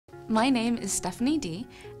My name is Stephanie D,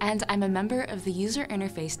 and I'm a member of the user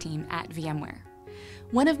interface team at VMware.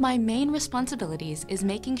 One of my main responsibilities is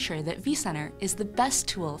making sure that vCenter is the best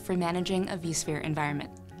tool for managing a vSphere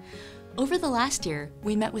environment. Over the last year,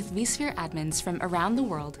 we met with vSphere admins from around the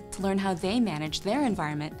world to learn how they manage their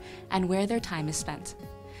environment and where their time is spent.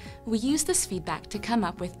 We use this feedback to come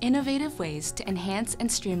up with innovative ways to enhance and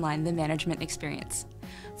streamline the management experience.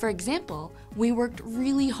 For example, we worked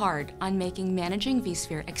really hard on making managing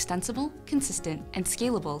vSphere extensible, consistent, and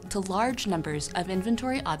scalable to large numbers of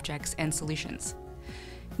inventory objects and solutions.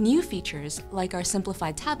 New features, like our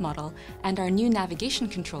simplified tab model and our new navigation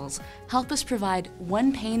controls, help us provide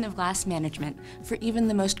one pane of glass management for even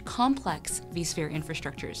the most complex vSphere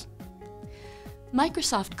infrastructures.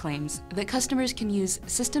 Microsoft claims that customers can use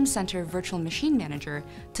System Center Virtual Machine Manager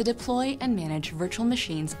to deploy and manage virtual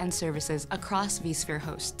machines and services across vSphere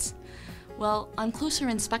hosts. Well, on closer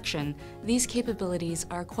inspection, these capabilities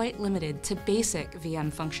are quite limited to basic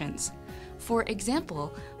VM functions. For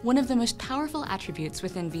example, one of the most powerful attributes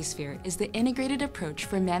within vSphere is the integrated approach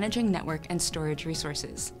for managing network and storage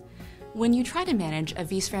resources. When you try to manage a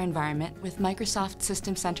vSphere environment with Microsoft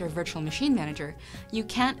System Center Virtual Machine Manager, you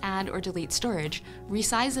can't add or delete storage,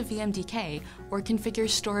 resize a VMDK, or configure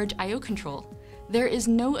storage I/O control. There is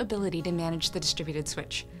no ability to manage the distributed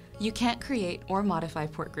switch. You can't create or modify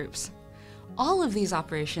port groups. All of these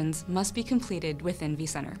operations must be completed within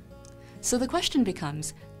vCenter. So the question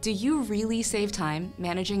becomes, do you really save time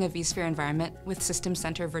managing a vSphere environment with System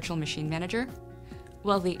Center Virtual Machine Manager?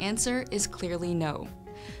 Well, the answer is clearly no.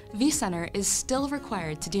 vCenter is still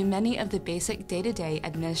required to do many of the basic day-to-day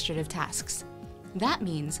administrative tasks. That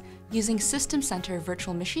means using System Center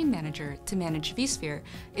Virtual Machine Manager to manage vSphere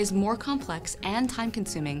is more complex and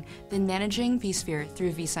time-consuming than managing vSphere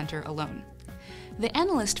through vCenter alone. The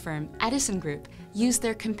analyst firm Edison Group used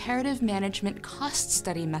their comparative management cost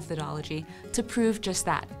study methodology to prove just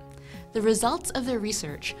that. The results of their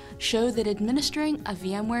research show that administering a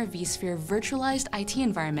VMware vSphere virtualized IT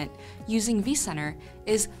environment using vCenter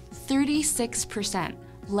is 36%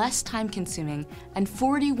 less time-consuming and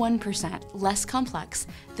 41% less complex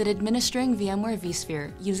than administering VMware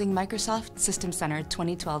vSphere using Microsoft System Center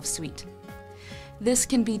 2012 Suite. This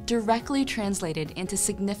can be directly translated into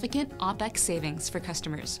significant OpEx savings for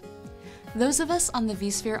customers. Those of us on the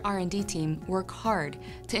vSphere R&D team work hard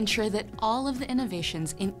to ensure that all of the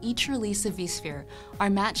innovations in each release of vSphere are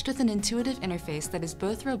matched with an intuitive interface that is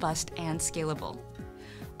both robust and scalable.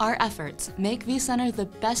 Our efforts make vCenter the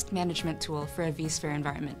best management tool for a vSphere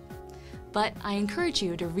environment. But I encourage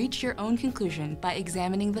you to reach your own conclusion by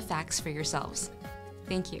examining the facts for yourselves.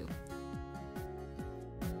 Thank you.